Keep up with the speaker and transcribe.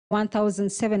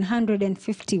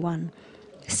1,751.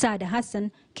 Sada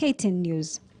Hassan, KTN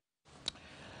News.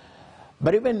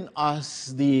 But even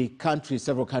as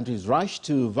several countries rush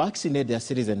to vaccinate their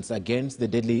citizens against the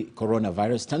deadly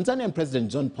coronavirus, Tanzanian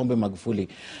President John Pombe Magufuli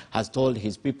has told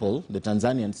his people, the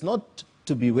Tanzanians, not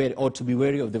to be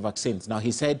wary of the vaccines. Now,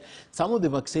 he said some of the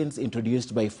vaccines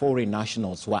introduced by foreign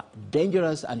nationals were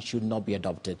dangerous and should not be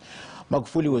adopted.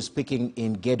 Magufuli was speaking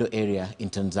in Gedo area in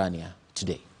Tanzania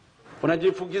today.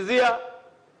 Unajifukizia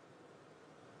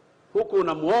huku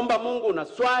unamuomba Mungu,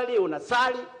 unaswali,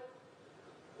 unasali,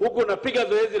 huku unapiga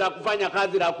zoezi la kufanya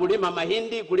kazi la kulima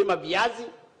mahindi, kulima viazi,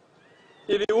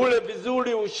 ili ule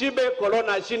vizuri ushibe,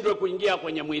 korona ashindwe kuingia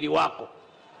kwenye mwili wako.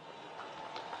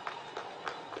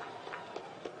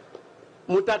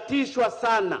 Mutatishwa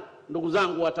sana ndugu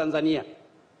zangu wa Tanzania,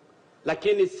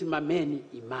 lakini simameni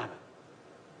imara.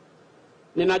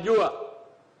 Ninajua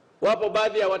wapo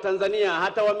baadhi ya Watanzania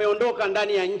hata wameondoka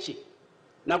ndani ya nchi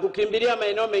na kukimbilia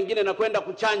maeneo mengine na kwenda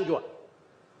kuchanjwa,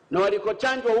 na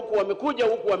walikochanjwa huku wamekuja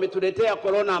huku wametuletea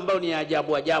korona ambayo ni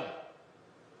ajabu ajabu.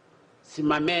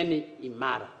 Simameni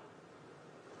imara.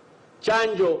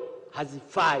 Chanjo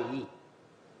hazifai.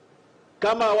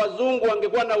 Kama wazungu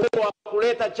wangekuwa na uwezo wa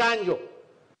kuleta chanjo,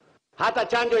 hata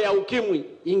chanjo ya ukimwi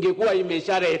ingekuwa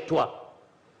imeshaletwa.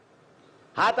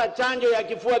 Hata chanjo ya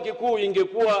kifua kikuu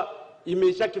ingekuwa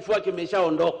kifua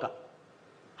kimeshaondoka.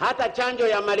 Hata chanjo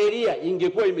ya malaria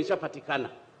ingekuwa imeshapatikana.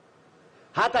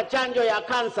 Hata chanjo ya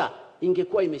kansa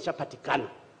ingekuwa imeshapatikana.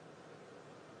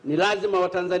 Ni lazima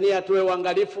Watanzania tuwe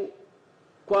waangalifu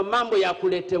kwa mambo ya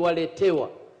kuletewa.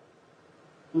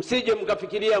 Msije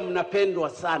mkafikiria mnapendwa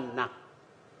sana.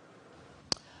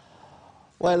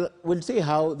 Well, we'll see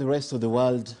how the rest of the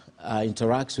world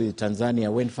interacts with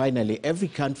Tanzania when finally every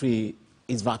country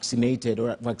is vaccinated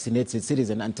or vaccinates its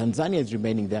citizen, and Tanzania is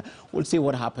remaining there. We'll see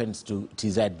what happens to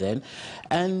TZ then.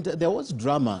 And there was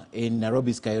drama in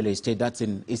Nairobi's Kayole Estate, that's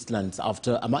in Eastlands,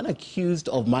 after a man accused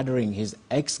of murdering his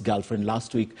ex-girlfriend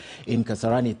last week in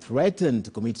Kasarani threatened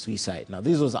to commit suicide. Now,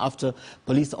 this was after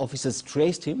police officers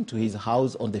traced him to his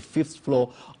house on the 5th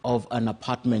floor of an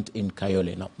apartment in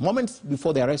Kayole. Now, moments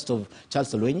before the arrest of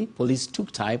Charles Olwenyi, police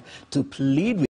took time to plead with